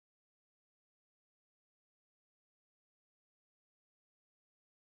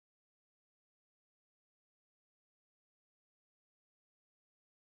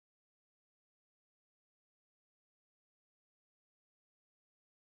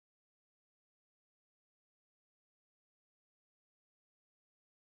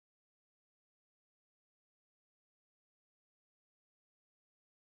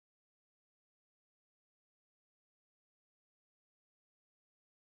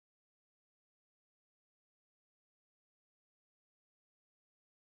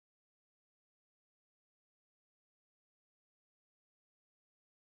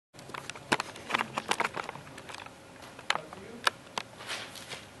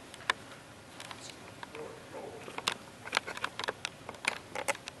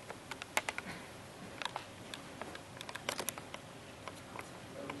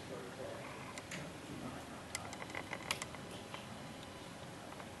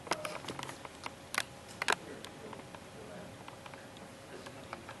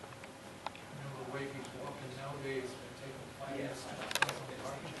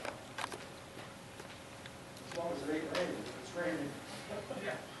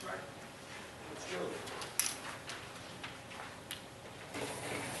Yeah, right. Let's go.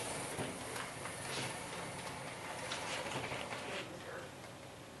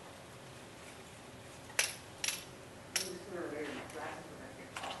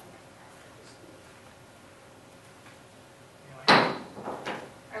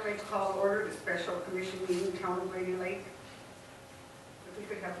 I'd like to call to order the special commission meeting, Town of Lady Lake. If we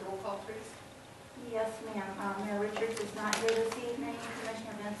could have roll call, please. Yes, ma'am. Mayor Richards is not here this evening.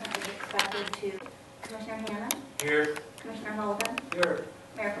 Commissioner Vincent is expected to. Commissioner Hanna? Here. Commissioner Holden? Here.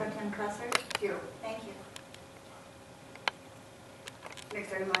 Mayor Pro Tem Cusser? Here. Thank you.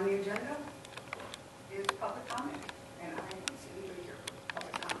 Next item on the agenda is public comment, and I didn't see anybody here for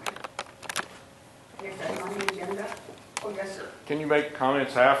public comment. Next item on the agenda, oh yes, sir. Can you make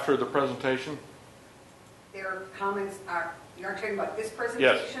comments after the presentation? Their comments are, you are talking about this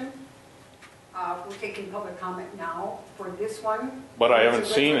presentation? We're taking public comment now for this one. But I haven't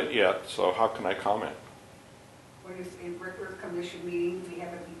seen it yet, so how can I comment? When it's a regular commission meeting, we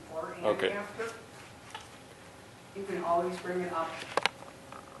have it before and Okay. after. You can always bring it up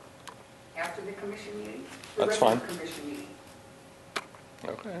after the commission meeting. The That's regular fine. Commission meeting.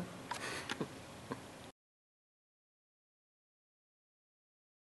 Okay.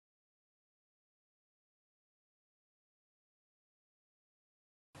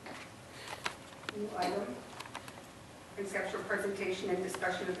 New item, conceptual presentation and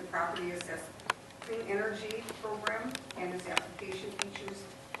discussion of the property assessed clean energy program and its application features,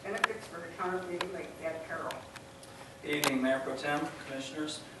 benefits for the town of Lady Lake. Ed Carroll. Good evening, Mayor Pro Tem,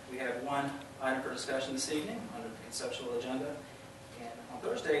 Commissioners. We have one item for discussion this evening under the conceptual agenda. And on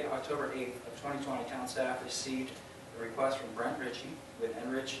Thursday, October 8th of 2020, town staff received a request from Brent Ritchie with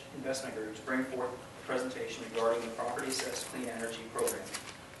Enrich Investment Group to bring forth a presentation regarding the property assessed clean energy program.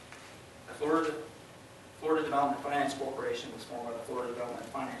 The Florida Development Finance Corporation was formed by the Florida Development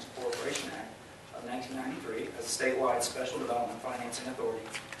Finance Corporation Act of 1993 as a statewide special development financing authority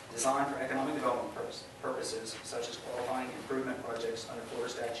designed for economic development purposes such as qualifying improvement projects under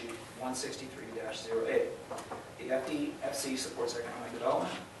Florida Statute 163-08. The FDFC supports economic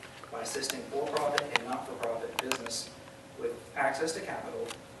development by assisting for-profit and not-for-profit business with access to capital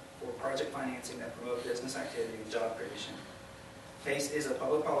for project financing that promote business activity and job creation. PACE is a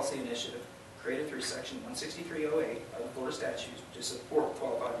public policy initiative created through Section 163.08 of the Florida statutes to support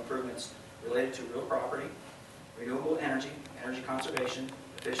qualified improvements related to real property, renewable energy, energy conservation,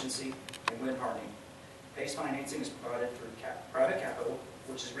 efficiency, and wind hardening. PACE financing is provided through private capital,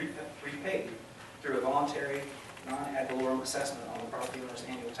 which is repaid through a voluntary non-ad valorem assessment on the property owner's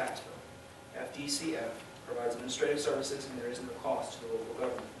annual tax bill. FDCF provides administrative services and there is no cost to the local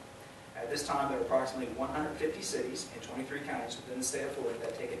government. At this time, there are approximately 150 cities and 23 counties within the state of Florida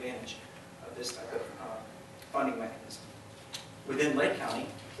that take advantage of this type of funding mechanism. Within Lake County,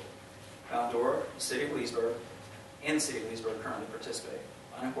 Valdora, the City of Leesburg, and the City of Leesburg currently participate.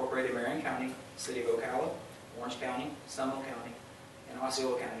 Unincorporated Marion County, City of Ocala, Orange County, Seminole County, and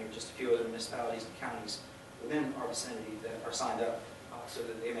Osceola County are just a few other municipalities and counties within our vicinity that are signed up so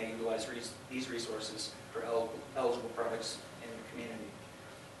that they may utilize these resources for eligible projects in the community.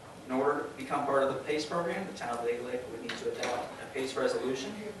 In order to become part of the PACE program, the town of Lady Lake would need to adopt a PACE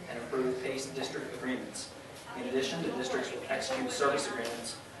resolution and approve PACE district agreements. In addition, the districts will execute service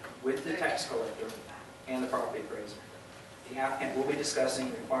agreements with the tax collector and the property appraiser. The applicant will be discussing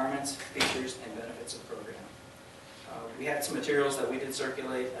requirements, features, and benefits of the program. We had some materials that we did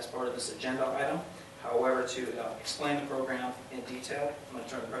circulate as part of this agenda item. However, to explain the program in detail, I'm going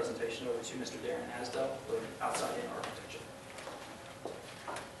to turn the presentation over to Mr. Darren Asdell with Outside In Architecture.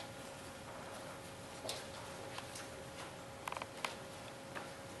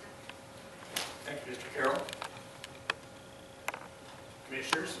 Thank you, Mr. Carroll.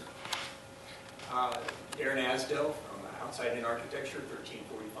 Commissioners, Darren Asdell from Outside In Architecture,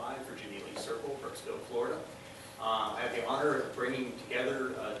 1345 Virginia Lee Circle, Brooksville, Florida. I have the honor of bringing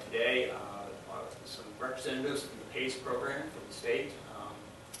together today some representatives from the PACE program from the state.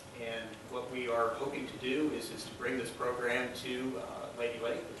 And what we are hoping to do is to bring this program to Lady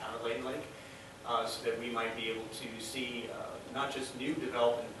Lake, the town of Lady Lake, so that we might be able to see not just new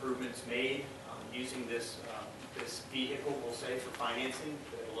development improvements made using this vehicle, we'll say, for financing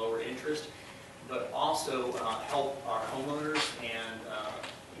at a lower interest, but also help our homeowners and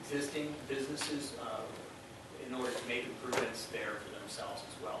existing businesses in order to make improvements there for themselves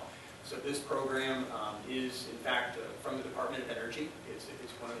as well. So this program is, in fact, from the Department of Energy. It's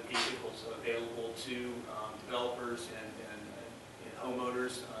one of the vehicles available to developers and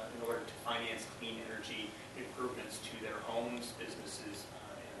homeowners in order to finance clean energy improvements to their homes, businesses,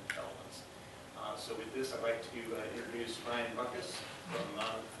 and developments. So with this, I'd like to introduce Ryan Buckus,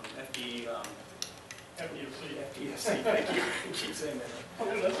 PSC. Thank you. Keep saying that. Oh,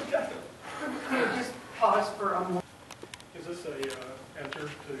 that's okay. Can you just pause for a moment? Is this a enter to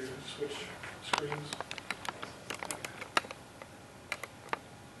switch screens?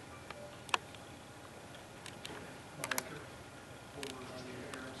 My enter. Over on the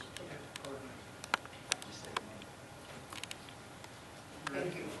arrows. Okay, pardon me.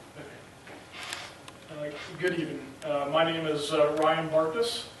 Thank you. Okay. Good evening. My name is Ryan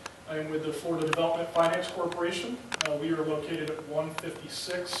Bartus. I am with the Florida Development Finance Corporation. We are located at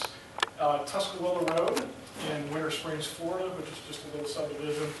 156 Tuscaloosa Road in Winter Springs, Florida, which is just a little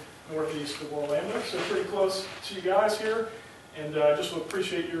subdivision northeast of Orlando. So pretty close to you guys here. And I just would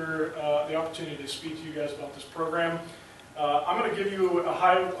appreciate the opportunity to speak to you guys about this program. I'm going to give you a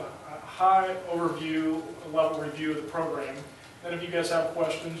high overview, a level review of the program. And if you guys have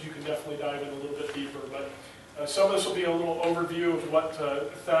questions, you can definitely dive in a little bit deeper. But some of this will be a little overview of what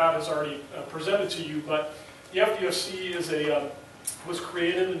Thad has already presented to you. But the FDFC was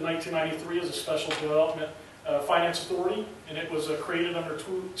created in 1993 as a special development finance authority, and it was created under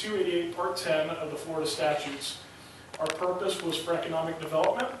 288 Part 10 of the Florida statutes. Our purpose was for economic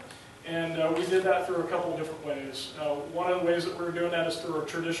development, and we did that through a couple of different ways. One of the ways that we're doing that is through a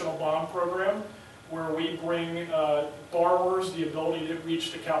traditional bond program, where we bring borrowers the ability to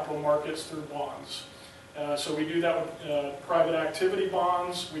reach the capital markets through bonds. So we do that with private activity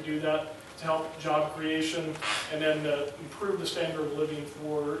bonds. We do that to help job creation and then improve the standard of living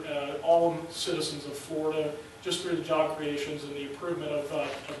for all citizens of Florida just through the job creations and the improvement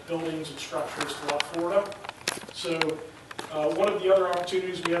of buildings and structures throughout Florida. So one of the other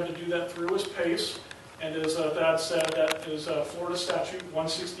opportunities we have to do that through is PACE. And as Thad said, that is Florida Statute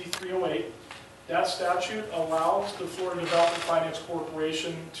 16308. That statute allows the Florida Development Finance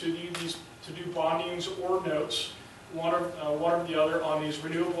Corporation to do bondings or notes, one or the other, on these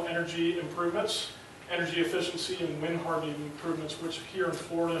renewable energy improvements, energy efficiency, and wind hardening improvements, which here in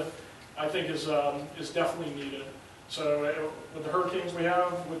Florida I think is definitely needed. So with the hurricanes we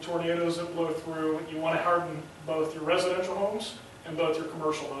have, with tornadoes that blow through, you want to harden both your residential homes and both your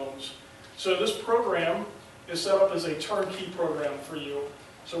commercial homes. So this program is set up as a turnkey program for you.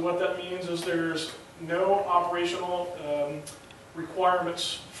 So what that means is there's no operational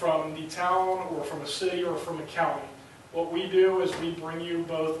requirements from the town or from a city or from a county. What we do is we bring you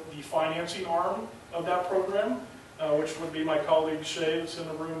both the financing arm of that program, which would be my colleague Shay that's in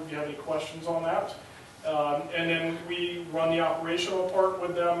the room if you have any questions on that. And then we run the operational part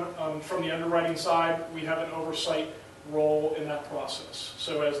with them. From the underwriting side, we have an oversight role in that process.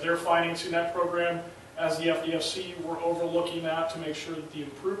 So as they're financing that program, as the FDFC, we're overlooking that to make sure that the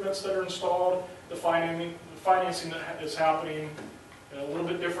improvements that are installed, the financing that is happening, a little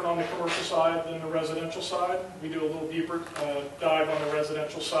bit different on the commercial side than the residential side. We do a little deeper dive on the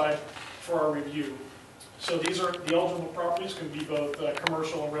residential side for our review. So these are the eligible properties, can be both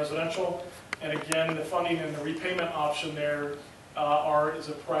commercial and residential. And again, the funding and the repayment option there is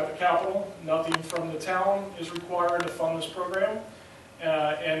a private capital. Nothing from the town is required to fund this program.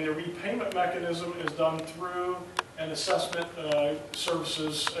 And the repayment mechanism is done through an assessment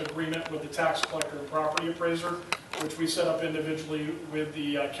services agreement with the tax collector and property appraiser, which we set up individually with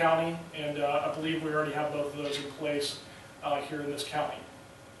the county, and I believe we already have both of those in place here in this county.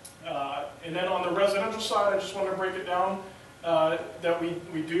 And then on the residential side, I just want to break it down that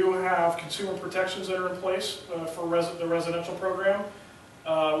we do have consumer protections that are in place for the residential program.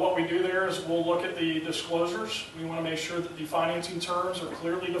 What we do there is we'll look at the disclosures. We want to make sure that the financing terms are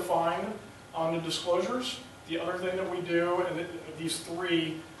clearly defined on the disclosures. The other thing that we do, and these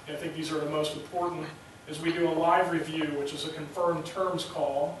three, I think these are the most important, is we do a live review, which is a confirmed terms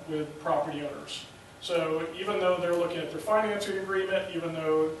call with property owners. So even though they're looking at their financing agreement, even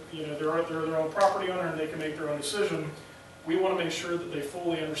though they're their own property owner and they can make their own decision, we want to make sure that they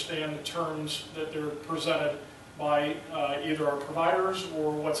fully understand the terms that they're presented by either our providers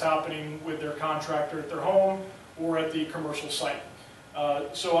or what's happening with their contractor at their home or at the commercial site.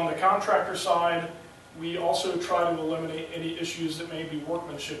 So on the contractor side, we also try to eliminate any issues that may be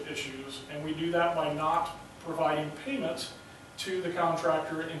workmanship issues, and we do that by not providing payment to the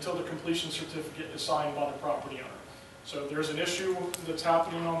contractor until the completion certificate is signed by the property owner. So if there's an issue that's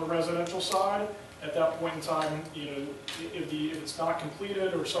happening on the residential side, at that point in time, if it's not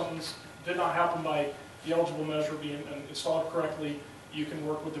completed or something did not happen by the eligible measure being installed correctly, you can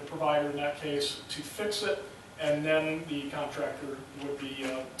work with the provider in that case to fix it, and then the contractor would be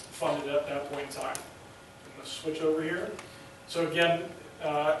funded at that point in time. I'm going to switch over here. So again,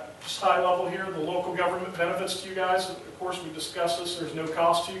 just high level here, the local government benefits to you guys. Of course, we discussed this. There's no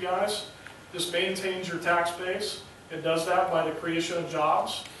cost to you guys. This maintains your tax base. It does that by the creation of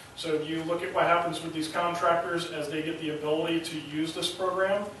jobs. So if you look at what happens with these contractors as they get the ability to use this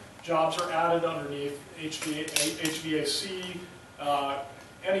program, jobs are added underneath HVAC,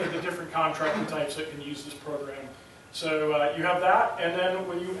 any of the different contractor types that can use this program. So you have that, and then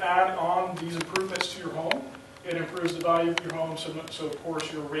when you add on these improvements to your home, it improves the value of your home, so of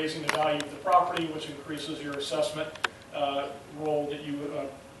course you're raising the value of the property, which increases your assessment role that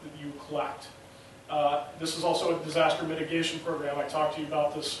you collect. This is also a disaster mitigation program. I talked to you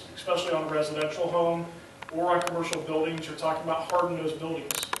about this, especially on a residential home or on commercial buildings. You're talking about hard-nosed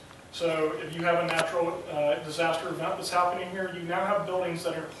buildings. So if you have a natural disaster event that's happening here, you now have buildings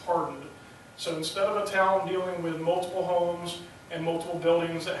that are hardened. So instead of a town dealing with multiple homes and multiple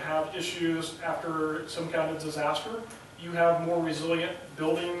buildings that have issues after some kind of disaster, you have more resilient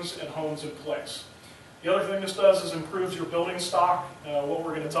buildings and homes in place. The other thing this does is improves your building stock. What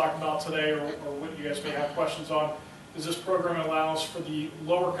we're going to talk about today, or what you guys may have questions on, is this program allows for the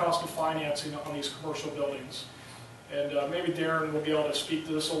lower cost of financing on these commercial buildings. And maybe Darren will be able to speak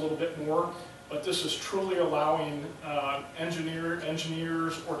to this a little bit more, but this is truly allowing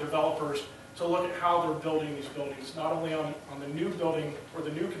engineers or developers to look at how they're building these buildings, not only on the new building or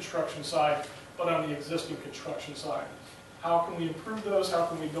the new construction side, but on the existing construction side. How can we improve those? How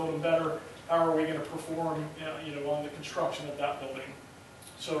can we build them better? How are we going to perform on the construction of that building?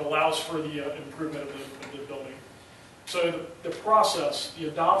 So it allows for the improvement of the building. So the process, the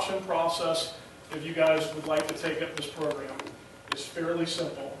adoption process, if you guys would like to take up this program, is fairly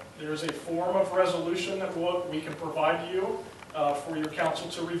simple. There's a form of resolution that we can provide to you for your council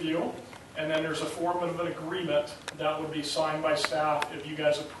to review. And then there's a form of an agreement that would be signed by staff if you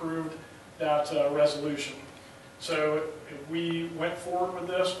guys approved that resolution. So if we went forward with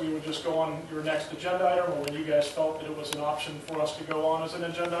this, we would just go on your next agenda item, or when you guys felt that it was an option for us to go on as an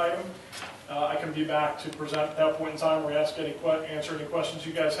agenda item. I can be back to present at that point in time or answer any questions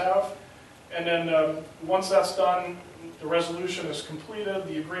you guys have. And then once that's done, the resolution is completed,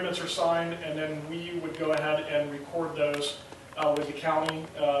 the agreements are signed, and then we would go ahead and record those with the county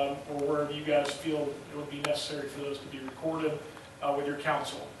or wherever you guys feel it would be necessary for those to be recorded with your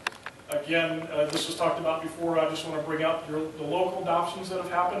council. Again, this was talked about before. I just want to bring up the local adoptions that have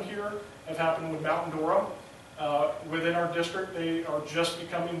happened here have happened with Mountain Dora. Within our district, they are just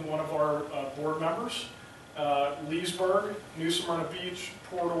becoming one of our board members. Leesburg, New Smyrna Beach,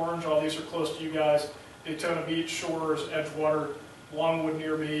 Port Orange, all these are close to you guys. Daytona Beach, Shores, Edgewater, Longwood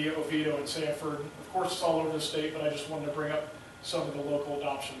near me, Oviedo, and Sanford. Of course, it's all over the state, but I just wanted to bring up some of the local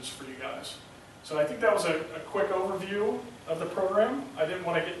adoptions for you guys. So I think that was a quick overview of the program. I didn't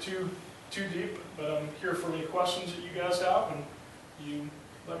want to get too deep, but I'm here for any questions that you guys have, and you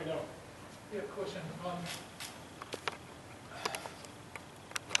let me know. Yeah, question.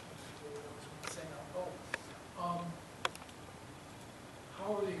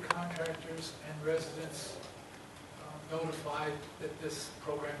 How are the contractors and residents notified that this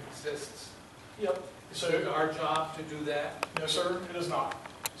program exists? Yep. So is it our job to do that? No, sir, it is not.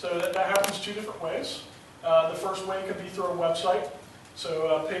 So that happens two different ways. The first way could be through a website.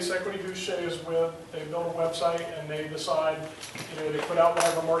 So Pace Equity Boucher is with, they build a website and they decide, they put out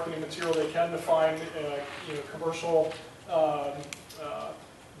whatever marketing material they can to find, commercial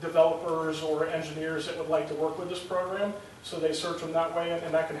developers or engineers that would like to work with this program. So they search them that way,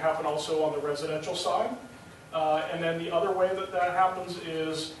 and that can happen also on the residential side. And then the other way that happens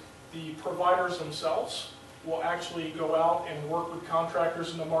is the providers themselves will actually go out and work with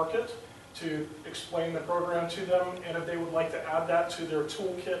contractors in the market to explain the program to them, and if they would like to add that to their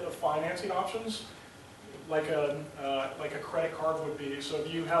toolkit of financing options, like a credit card would be. So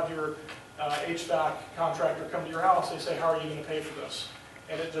if you have your HVAC contractor come to your house, they say, how are you going to pay for this?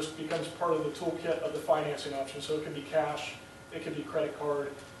 And it just becomes part of the toolkit of the financing option. So it can be cash, it could be credit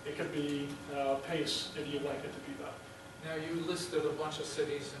card, it could be PACE if you'd like it to be that. Now, you listed a bunch of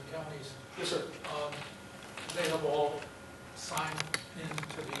cities and counties. Yes, sir. They have all signed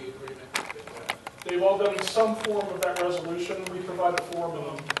into the agreement. They've all done some form of that resolution. We provide the form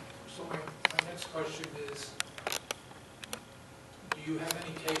and So my next question is, do you have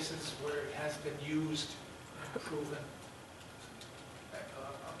any cases where it has been used and proven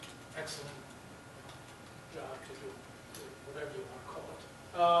excellent job to do, whatever you want to call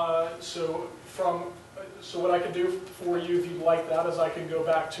it? So what I can do for you, if you'd like that, is I can go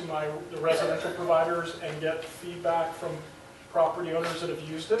back to the residential providers and get feedback from property owners that have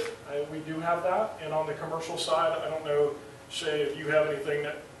used it. We do have that. And on the commercial side, I don't know, Shay, if you have anything,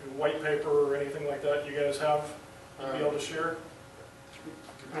 white paper or anything like that you guys have, you'd be able to share?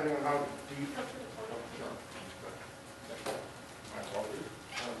 Depending on how deep.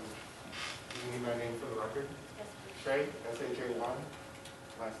 Do you need my name for the record? Shay, S-H-A-Y,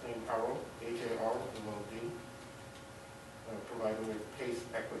 last last name Harrell, H-A-R-L-O-D, providing with PACE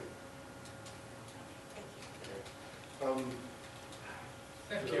equity. Okay.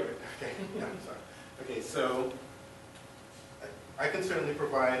 Thank you. Okay, yeah, I'm sorry. Okay, so I can certainly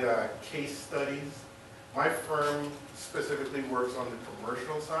provide case studies. My firm specifically works on the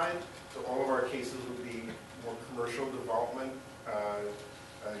commercial side, so all of our cases would be more commercial development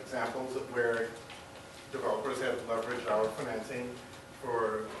examples of where developers have leveraged our financing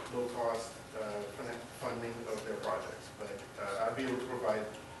for low-cost funding of their projects. But I'd be able to provide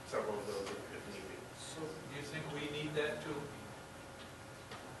several of those if need be. So do you think we need that too?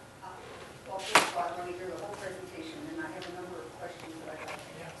 Well, first of all, I want to hear the whole presentation, and I have a number of questions that I'd like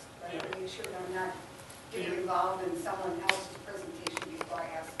to ask. But I want to make sure that I'm not getting involved in someone else's presentation before I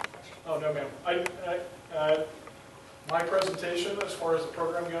ask the question. Oh, no, ma'am. My presentation, as far as the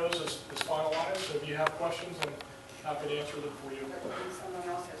program goes, is finalized, so if you have questions, I'm happy to answer them for you. But maybe someone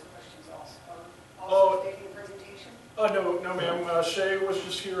else has questions also. Oh. Also making a presentation? No, ma'am. Shay was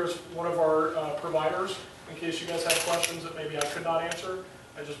just here as one of our providers, in case you guys had questions that maybe I could not answer.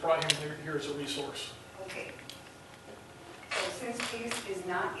 I just brought him here as a resource. Okay. So since PACE is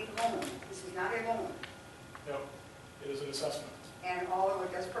not a loan, this is not a loan, No, it is an assessment. and although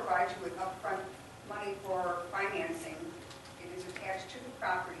it does provide you with upfront money for financing, it is attached to the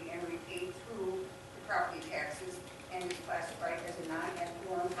property and repaid through the property taxes and is classified as a non-ad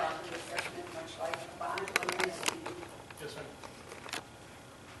valorem property assessment, much like a bond or an SCD. Yes, ma'am.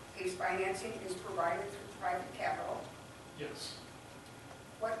 PACE financing is provided through private capital. Yes.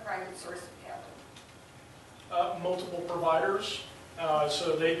 What private source of capital? Multiple providers,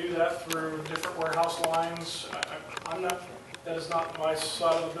 so they do that through different warehouse lines. I'm not, that is not my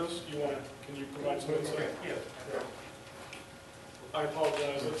side of the business. Can you provide some insight? Yeah. I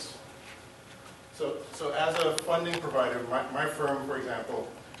apologize. It's, So as a funding provider, my firm, for example,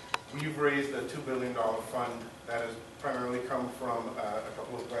 we've raised a $2 billion fund that has primarily come from a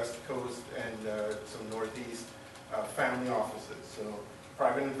couple of West Coast and some Northeast family offices. So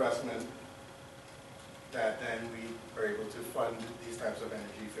private investment that then we are able to fund these types of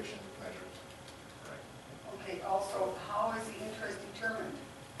energy efficient measures. Okay, also, how is the interest determined?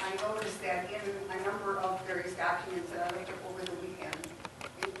 I noticed that in a number of various documents that I looked up over the weekend,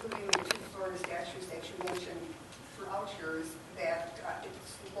 including the two Florida statutes that you mentioned throughout yours, that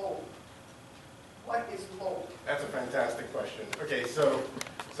it's low. What is low? That's a fantastic question. Okay, so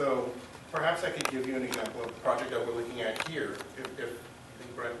perhaps I could give you an example of the project that we're looking at here, if you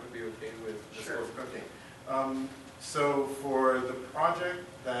think Brent would be okay with this. Sure. Okay. So for the project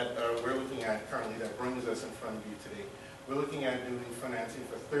that we're looking at currently that brings us in front of you today, we're looking at doing financing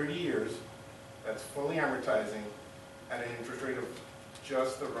for 30 years that's fully amortizing at an interest rate of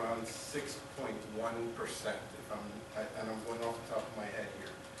just around 6.1%, and I'm going off the top of my head here.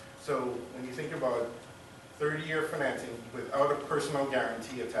 So when you think about 30-year financing without a personal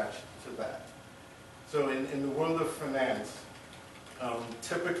guarantee attached to that. So in the world of finance,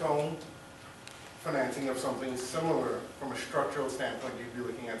 typical financing of something similar from a structural standpoint, you'd be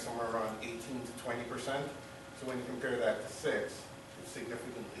looking at somewhere around 18 to 20%. So when you compare that to 6, it's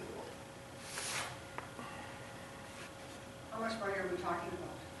significantly lower. How much money are we talking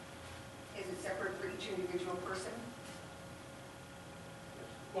about? Is it separate for each individual person?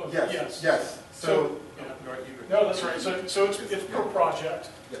 well, Yes. So, yeah. you No, that's right. So it's per project.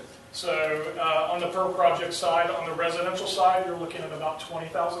 Yes. So on the per project side, on the residential side, you're looking at about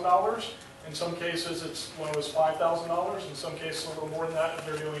 $20,000. In some cases, it's when it was $5,000. In some cases, a little more than that if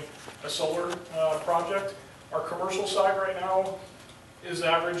they're doing a solar project. Our commercial side right now is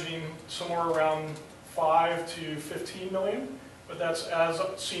averaging somewhere around 5 to 15 million. But that's as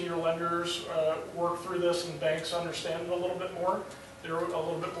senior lenders work through this and banks understand it a little bit more. They're a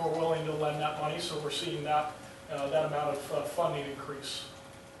little bit more willing to lend that money, so we're seeing that amount of funding increase.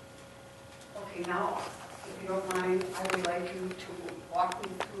 Okay, now, if you don't mind, I would like you to walk me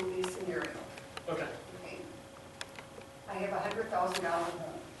through a scenario. Okay. Okay. I have a $100,000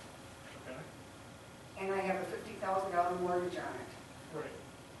 home, Okay. and I have a $50,000 mortgage on it. Right.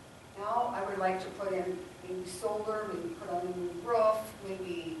 Now, I would like to put in maybe solar, maybe put on a new roof,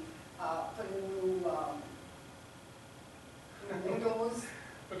 maybe put in new windows,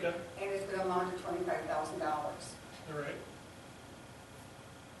 Okay. and it's going to amount to $25,000. All right.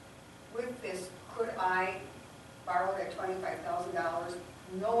 With this, could I borrow that $25,000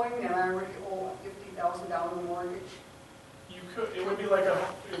 knowing that I already owe a $50,000 mortgage? You could. It would be like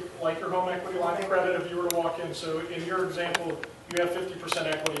your home equity line of credit if you were to walk in. So in your example, you have 50%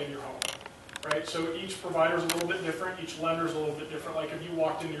 equity in your home, right? So each provider is a little bit different. Each lender is a little bit different. Like if you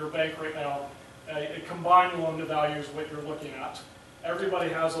walked into your bank right now, a combined loan to value is what you're looking at. Everybody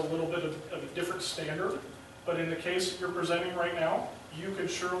has a little bit of a different standard, but in the case that you're presenting right now, you could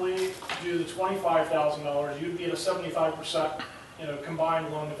surely do the $25,000. You'd be at a 75%,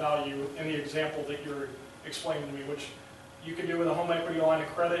 combined loan to value in the example that you're explaining to me, which you could do with a home equity line of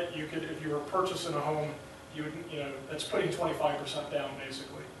credit. You could, if you were purchasing a home, you would, that's putting 25% down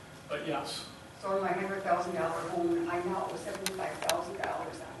basically. But yes. So in my $100,000 home, I now owe $75,000 on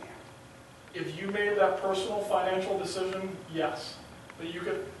that. If you made that personal financial decision, yes. But you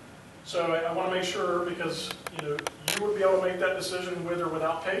could, so I want to make sure, because you would be able to make that decision with or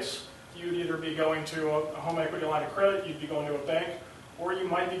without PACE. You'd either be going to a home equity line of credit, you'd be going to a bank, or you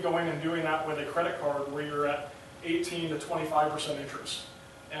might be going and doing that with a credit card where you're at 18 to 25% interest.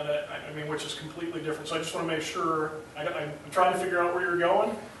 And which is completely different. So I just want to make sure, I'm trying to figure out where you're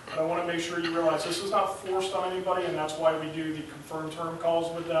going, but I want to make sure you realize this is not forced on anybody, and that's why we do the confirmed term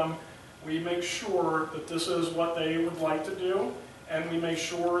calls with them. We make sure that this is what they would like to do, and we make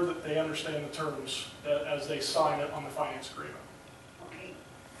sure that they understand the terms as they sign it on the finance agreement. Okay.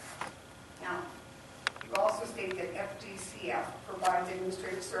 Now, you also state that FDCF provides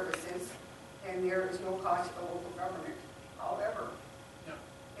administrative services, and there is no cost to the local government. However,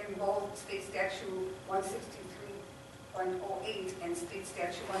 in both State Statute 163.08 and State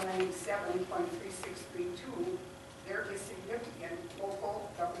Statute 197.3632, there is significant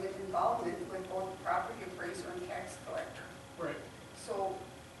local government involvement with both property appraiser and tax collector. Right. So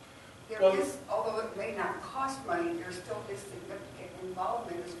there Well, is, although it may not cost money, there still is significant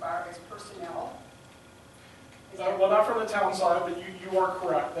involvement as far as personnel. Is that Well, not from the town side, but you are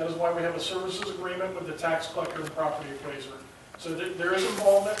correct. That is why we have a services agreement with the tax collector and property appraiser. So there is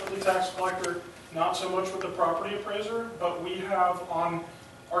involvement with the tax collector, not so much with the property appraiser, but we have on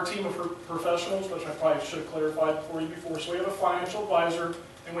our team of professionals, which I probably should have clarified for you before. So we have a financial advisor,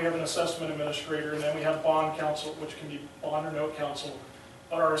 and we have an assessment administrator, and then we have bond counsel, which can be bond or note counsel.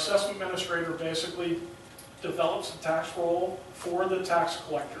 But our assessment administrator basically develops the tax roll for the tax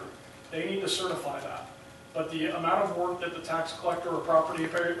collector. They need to certify that. But the amount of work that the tax collector or property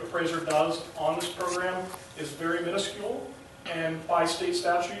appraiser does on this program is very minuscule. And by state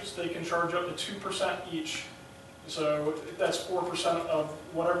statutes, they can charge up to 2% each. So that's 4% of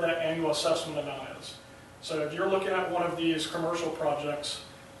whatever that annual assessment amount is. So if you're looking at one of these commercial projects,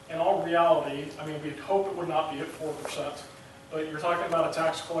 in all reality, we'd hope it would not be at 4%, but you're talking about a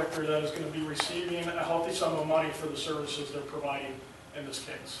tax collector that is going to be receiving a healthy sum of money for the services they're providing in this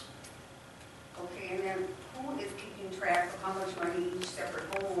case. okay, and then who is keeping track of how much money each separate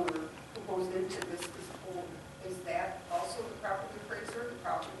homeowner who goes into this home? Is that also the property appraiser, the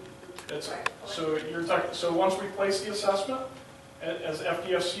property? So once we place the assessment, as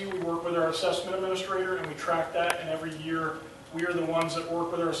FDFC, we work with our assessment administrator and we track that, and every year we are the ones that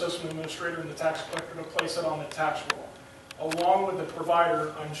work with our assessment administrator and the tax collector to place it on the tax roll. Along with the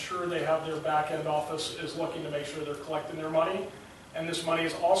provider, I'm sure they have their back-end office is looking to make sure they're collecting their money, and this money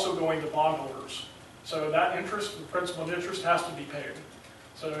is also going to bondholders. So that interest, the principal and interest, has to be paid.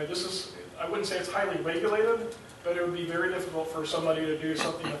 So this is, I wouldn't say it's highly regulated, but it would be very difficult for somebody to do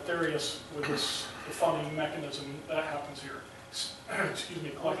something nefarious with the funding mechanism that happens here. Excuse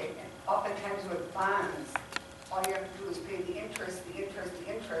me, collecting. Okay, oftentimes with bonds, all you have to do is pay the interest,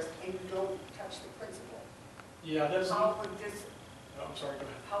 and you don't touch the principal. Yeah, that's. How would this, Oh, I'm sorry, go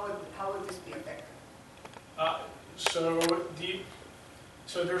ahead. how would this be effective?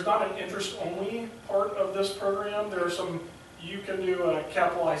 So there's not an interest-only part of this program. There are some, you can do a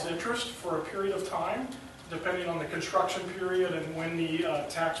capitalized interest for a period of time, depending on the construction period and when the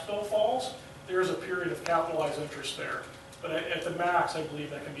tax bill falls. There's a period of capitalized interest there. But at the max, I believe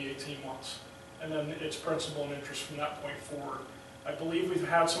that can be 18 months. And then it's principal and interest from that point forward. I believe we've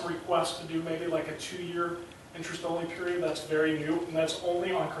had some requests to do maybe like a 2-year interest-only period. That's very new, and that's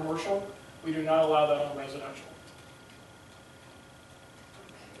only on commercial. We do not allow that on residential.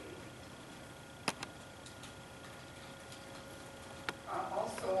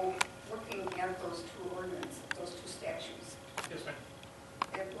 Also, looking at those two ordinances, those two statutes, Yes, ma'am.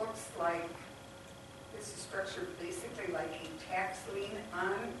 it looks like this is structured basically like a tax lien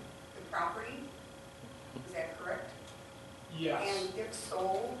on the property. Is that correct? Yes. And if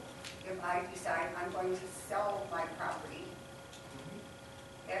so, if I decide I'm going to sell my property,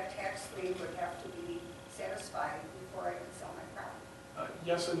 that tax lien would have to be satisfied before I can sell my property.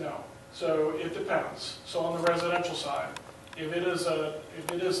 Yes and no. So it depends. So on the residential side, if it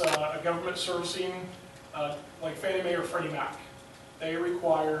is a government servicing, like Fannie Mae or Freddie Mac, they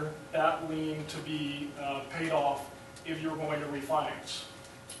require that lien to be paid off if you're going to refinance.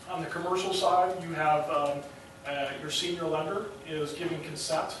 On the commercial side, you have your senior lender is giving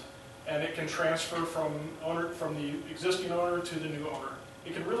consent and it can transfer from the existing owner to the new owner.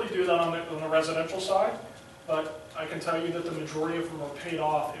 It can really do that on the residential side, but I can tell you that the majority of them are paid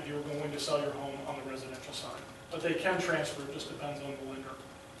off if you're going to sell your home on the residential side. But they can transfer, it just depends on the lender.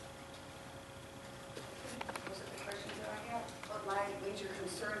 Those are the questions that I have. But my major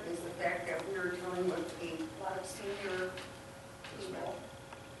concern is the fact that we are dealing with a lot of senior people.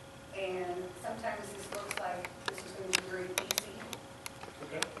 And sometimes this looks like this is going to be very easy.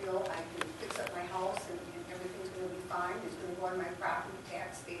 Okay? You know, I can fix up my house and everything's going to be fine. It's going to go on my property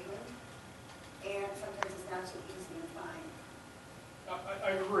tax statement. And sometimes it's not so easy to find.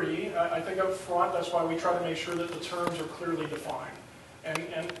 I agree. I think up front, that's why we try to make sure that the terms are clearly defined.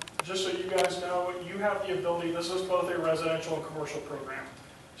 And just so you guys know, you have the ability, this is both a residential and commercial program.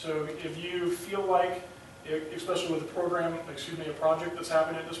 So if you feel like, especially with a project that's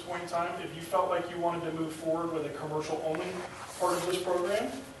happening at this point in time, if you felt like you wanted to move forward with a commercial only part of this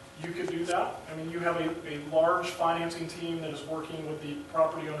program, you could do that. I mean, you have a large financing team that is working with the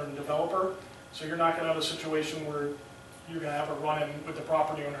property owner and developer, so you're not going to have a situation where you're going to have a run-in with the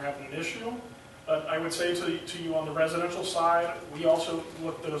property owner having an issue. But I would say to you on the residential side, we also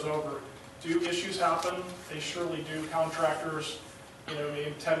look those over. Do issues happen? They surely do. Contractors,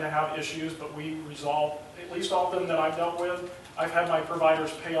 they tend to have issues, but we resolve, at least all of them that I've dealt with, I've had my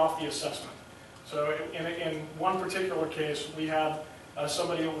providers pay off the assessment. So in one particular case, we had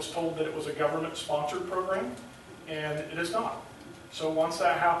somebody that was told that it was a government-sponsored program, and it is not. So once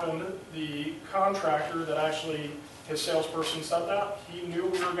that happened, the contractor that actually, his salesperson said that, he knew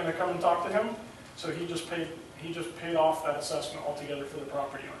we were going to come and talk to him, so he just paid off that assessment altogether for the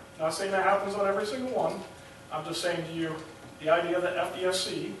property owner. Not saying that happens on every single one. I'm just saying to you, the idea that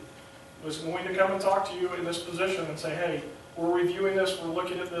FDSC was going to come and talk to you in this position and say, hey, we're reviewing this, we're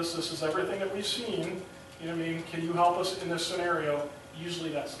looking at this is everything that we've seen, can you help us in this scenario? Usually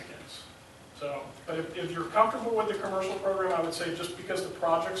that's the case. So, but if you're comfortable with the commercial program, I would say just because the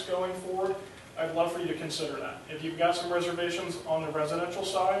project's going forward, I'd love for you to consider that. If you've got some reservations on the residential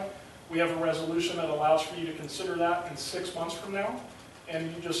side, we have a resolution that allows for you to consider that in 6 months from now, and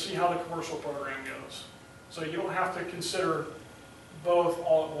you just see how the commercial program goes. So you don't have to consider both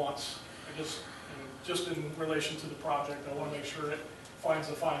all at once. Just in relation to the project, I want to make sure it finds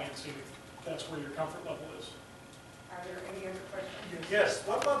the financing. That's where your comfort level is. Are there any other questions? Yes,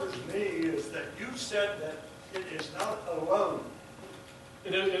 what bothers me is that you said that it is not a loan.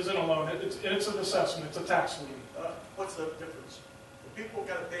 It isn't a loan. It's an assessment. It's a tax lien. What's the difference? The people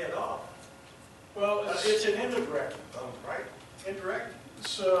got to pay it off. Well, It's an indirect loan, right? Indirect?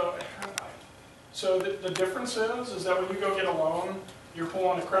 So the difference is that when you go get a loan, you're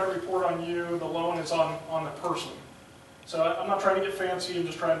pulling a credit report on you. The loan is on the person. So I'm not trying to get fancy. I'm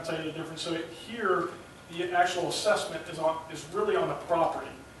just trying to tell you the difference. So here, the actual assessment is really on the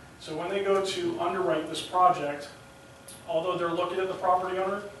property. So when they go to underwrite this project, although they're looking at the property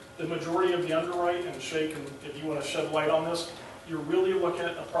owner, the majority of the underwrite, and Shay can, if you want to shed light on this, you're really looking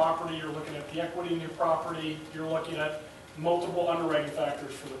at the property, you're looking at the equity in your property, you're looking at multiple underwriting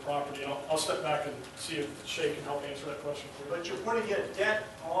factors for the property. And I'll step back and see if Shay can help answer that question for you. But you're putting a debt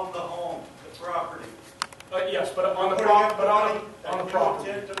on the home, the property. Yes, but on the You're property. putting But money on the that property.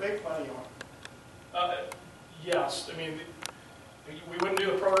 you intend to make money on. Yes, I mean, we wouldn't do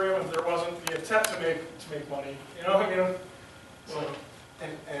the program if there wasn't the intent to make money. You know what I mean? So.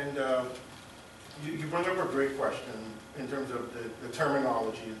 And you bring up a great question in terms of the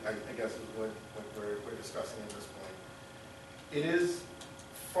terminology, I guess is what we're discussing at this point. It is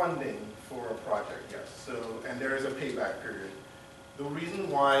funding for a project, yes. So, and there is a payback period. The reason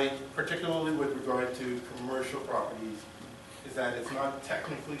why, particularly with regard to commercial properties, is that it's not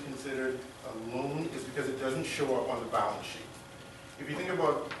technically considered a loan is because it doesn't show up on the balance sheet. If you think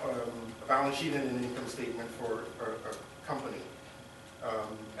about a balance sheet and an income statement for a company,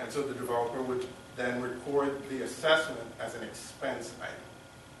 and so the developer would then record the assessment as an expense item,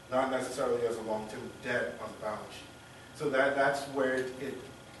 not necessarily as a long-term debt on the balance sheet. So that's where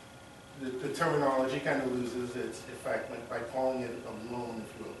the terminology kind of loses its effect by calling it a loan,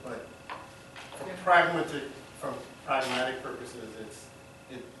 if you will. But from pragmatic purposes,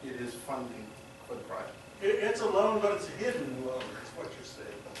 it is funding for the project. It's a loan, but it's a hidden loan, is what you're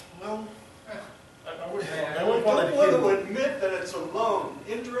saying. Well, I would I You wouldn't call it don't a want hidden to loan. admit that it's a loan,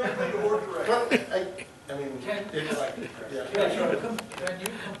 indirectly or directly. Well, I mean, it's like, yeah. Can you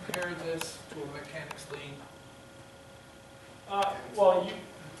compare this to a mechanic's lien? Well,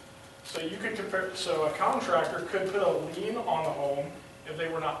 you could compare, so a contractor could put a lien on the home if they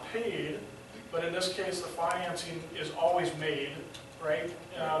were not paid, but in this case, the financing is always made, right?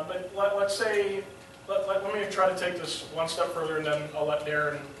 But let's say let me try to take this one step further, and then I'll let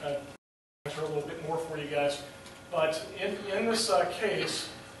Darren answer a little bit more for you guys. But in this case,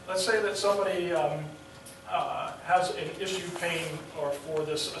 let's say that somebody has an issue paying or for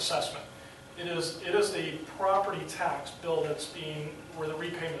this assessment. It is the property tax bill that's being, where the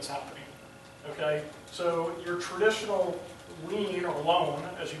repayment's happening. Okay? So your traditional lien or loan,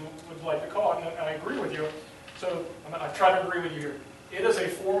 as you would like to call it, and I agree with you. So I try to agree with you here. It is a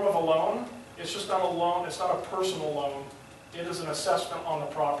form of a loan. It's just not a loan. It's not a personal loan. It is an assessment on the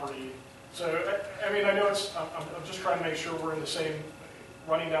property. So, I mean, I know it's, I'm just trying to make sure we're in the same,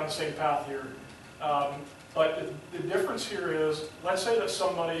 running down the same path here. But the difference here is, let's say that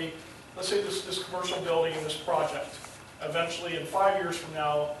somebody, let's say this commercial building and this project, eventually in 5 years from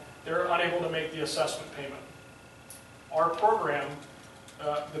now, they're unable to make the assessment payment. Our program,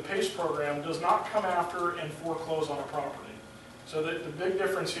 the PACE program, does not come after and foreclose on a property. So the big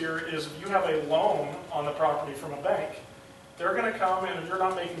difference here is if you have a loan on the property from a bank, they're going to come and if you're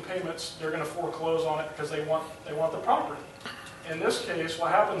not making payments, they're going to foreclose on it because they want the property. In this case,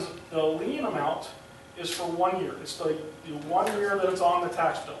 what happens, the lien amount is for 1 year. It's the 1 year that it's on the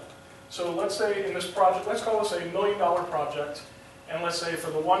tax bill. So let's say in this project, let's call this a $1 million project, and let's say for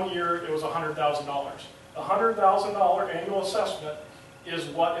the 1 year it was $100,000. The $100,000 annual assessment is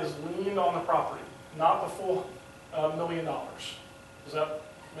what is liened on the property, not the full $1 million. Does that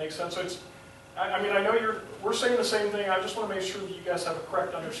make sense? So it's, I mean, I know we're saying the same thing. I just want to make sure that you guys have a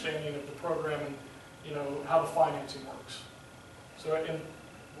correct understanding of the program and, you know, how the financing works. So, and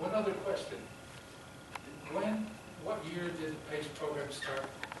One other question. What year did the PACE program start?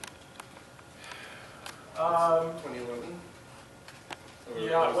 2011?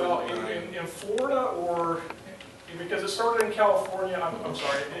 Yeah, well, in Florida, or because it started in California, I'm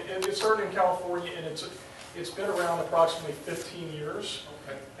sorry, it started in California, and it's been around approximately 15 years.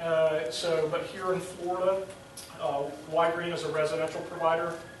 Okay. But here in Florida, Y-Green is a residential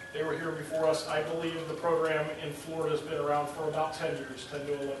provider. They were here before us. I believe the program in Florida has been around for about 10 years, 10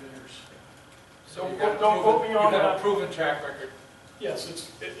 to 11 years. So Don't quote me on You have that. a proven track record. Yes,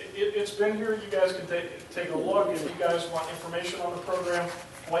 it's been here. You guys can take a look. If you guys want information on the program,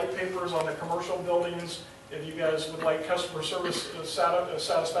 white papers on the commercial buildings, if you guys would like customer service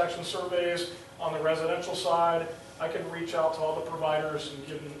satisfaction surveys on the residential side, I can reach out to all the providers and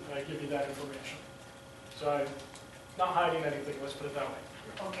give you that information. So I'm not hiding anything, let's put it that way.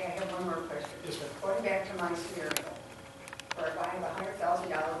 Okay, I have one more question. Yes, ma'am. Going back to my scenario, where if I have a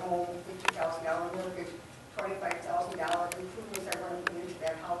 $100,000 home, $50,000 mortgage, $25,000 improvements I want to put into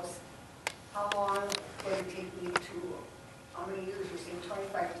that house, how long would it take me to, how many years? You're saying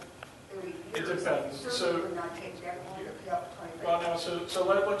 25 to 30 years? It depends. Certainly So, would not take that long to pay up well, $25,000. now, so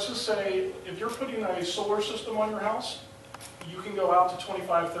let's just say if you're putting a solar system on your house, you can go out to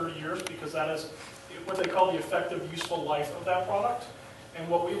 25, 30 years because that is what they call the effective useful life of that product. And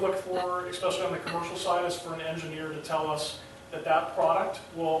what we look for, especially on the commercial side, is for an engineer to tell us that that product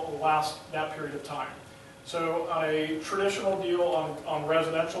will last that period of time. So on a traditional deal on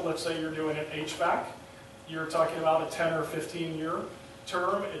residential, let's say you're doing an HVAC, you're talking about a 10 or 15 year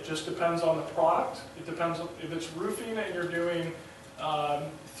term. It just depends on the product. It depends if it's roofing and you're doing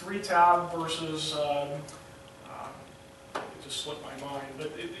 3-tab versus, it just slipped my mind,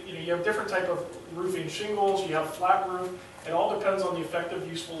 but you have different type of roofing shingles, you have flat roof. It all depends on the effective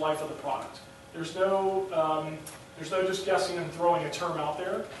useful life of the product. There's no just guessing and throwing a term out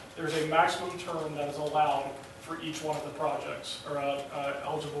there. There's a maximum term that is allowed for each one of the projects or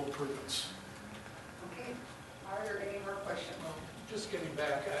eligible improvements. Okay, are there any more questions? Well, just getting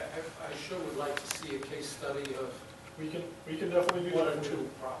back, I sure would like to see a case study of We can definitely do one that or too. two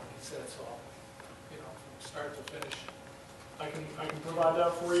properties, that's all. You know, from start to finish. I can provide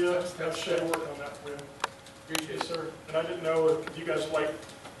that for you. Have Shay work on that for you. Yes, sir. And I didn't know if you guys would like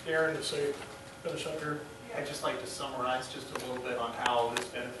Darren to say, finish up here. I'd just like to summarize just a little bit on how this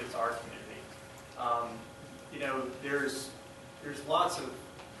benefits our community. You know, there's lots of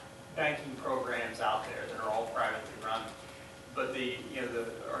banking programs out there that are all privately run, but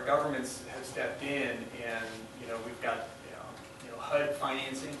our governments have stepped in, and we've got HUD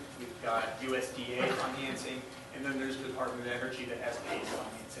financing, we've got USDA financing, and then there's the Department of Energy that has PACE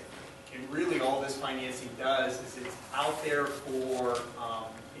financing. And really, all this financing does is it's out there for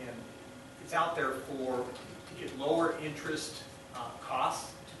to get lower interest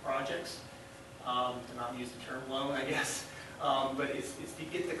costs to projects, to not use the term loan, I guess, but it's to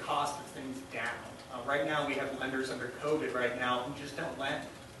get the cost of things down. Right now, we have lenders under COVID right now who just don't lend,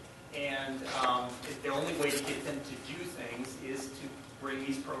 and the only way to get them to do things is to bring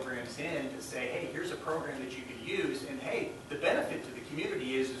these programs in to say, hey, here's a program that you could use, and hey, the benefit to the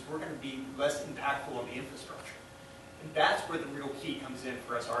community is we're going to be less impactful on the infrastructure. And that's where the real key comes in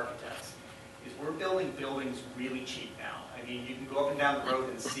for us architects, is we're building buildings really cheap now. I mean, you can go up and down the road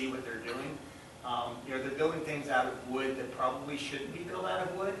and see what they're doing. They're building things out of wood that probably shouldn't be built out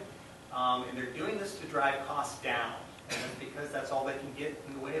of wood, and they're doing this to drive costs down, and that's because that's all they can get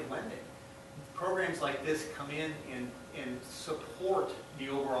in the way of lending. Programs like this come in and support the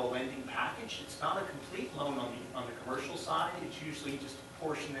overall lending package. It's not a complete loan on the commercial side. It's usually just a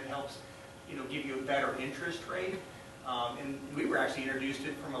portion that helps, give you a better interest rate. And we were actually introduced to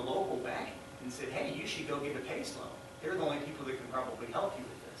it from a local bank and said, hey, you should go get a PACE loan. They're the only people that can probably help you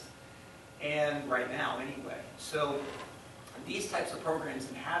with this. And right now, anyway. So these types of programs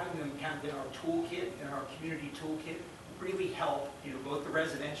and having them kind of in our toolkit, in our community toolkit, really help, both the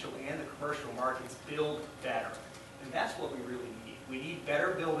residential and the commercial markets build better. And that's what we really need. We need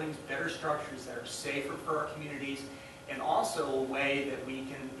better buildings, better structures that are safer for our communities, and also a way that we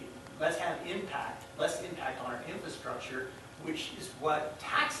can less impact on our infrastructure, which is what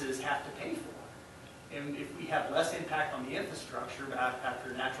taxes have to pay for. And if we have less impact on the infrastructure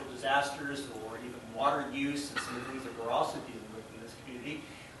after natural disasters or even water use and some of the things that we're also dealing with in this community,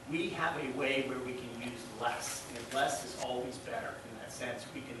 we have a way where we can use less, and less is always better in that sense.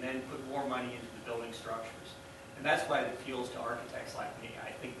 We can then put more money into the building structures. And that's why it appeals to architects like me.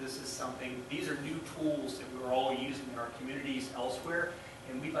 I think this is something, these are new tools that we're all using in our communities elsewhere,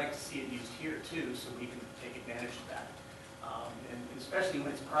 and we'd like to see it used here too, so we can take advantage of that. And especially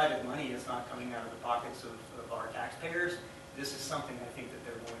when it's private money, it's not coming out of the pockets of our taxpayers. This is something I think that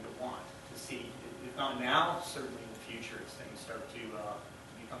they're going to want to see. If not now, certainly in the future as things start to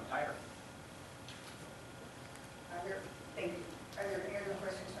become tighter. Thank you. Are there any other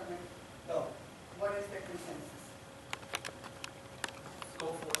questions from me? No. What is the consensus? Go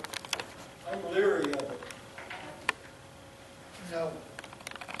for it. I'm leery of it. No.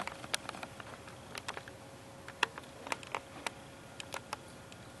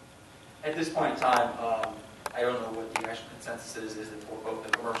 At this point in time, I don't know what the actual consensus is it for both the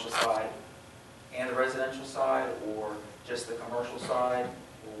commercial side and the residential side, or just the commercial side,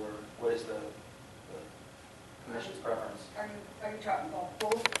 or what is the commission's preference? Are you talking about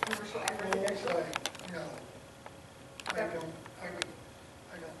both commercial and residential? No. I don't like it.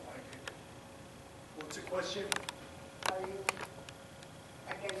 What's the question? Are you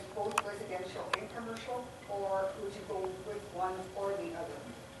against both residential and commercial, or would you go with one or the other?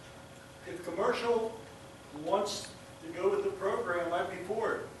 If commercial wants to go with the program, I'd be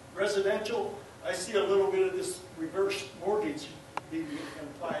for it. Residential, I see a little bit of this reverse mortgage being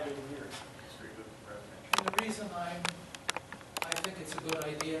implied in here. And the reason I think it's a good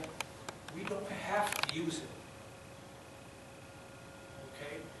idea, we don't have to use it.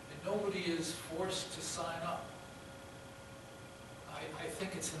 Okay? And nobody is forced to sign up. I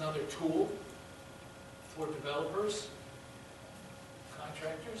think it's another tool for developers,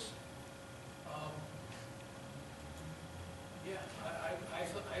 contractors. Yeah,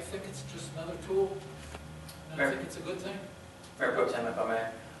 I think it's just another tool, and I think it's a good thing. Mayor Pro Tem, if I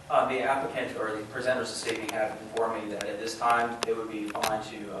may, the applicant or the presenters this evening have informed me that at this time it would be fine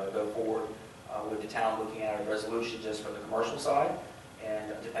to go forward with the town looking at a resolution just for the commercial side,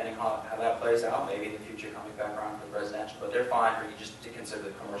 and depending on how that plays out, maybe in the future coming back around for the residential, but they're fine for you just to consider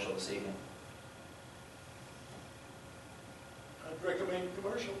the commercial this evening. I'd recommend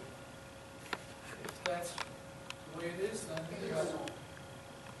commercial. If that's the way it is, then it You're a is. no.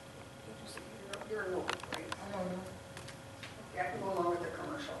 You're a no, right? I don't know. Yeah, I can go along with the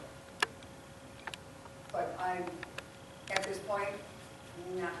commercial. But I'm, at this point,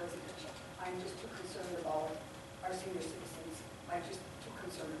 not residential. I'm just too concerned about our senior citizens. I'm just too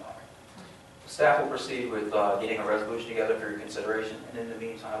concerned about it. Staff will proceed with getting a resolution together for your consideration, and in the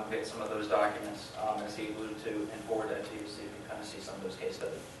meantime, we'll get some of those documents, as he alluded to, and forward that to you so you can kind of see some of those case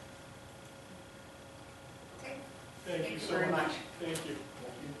studies. Okay? Thank you so very much. Thank you.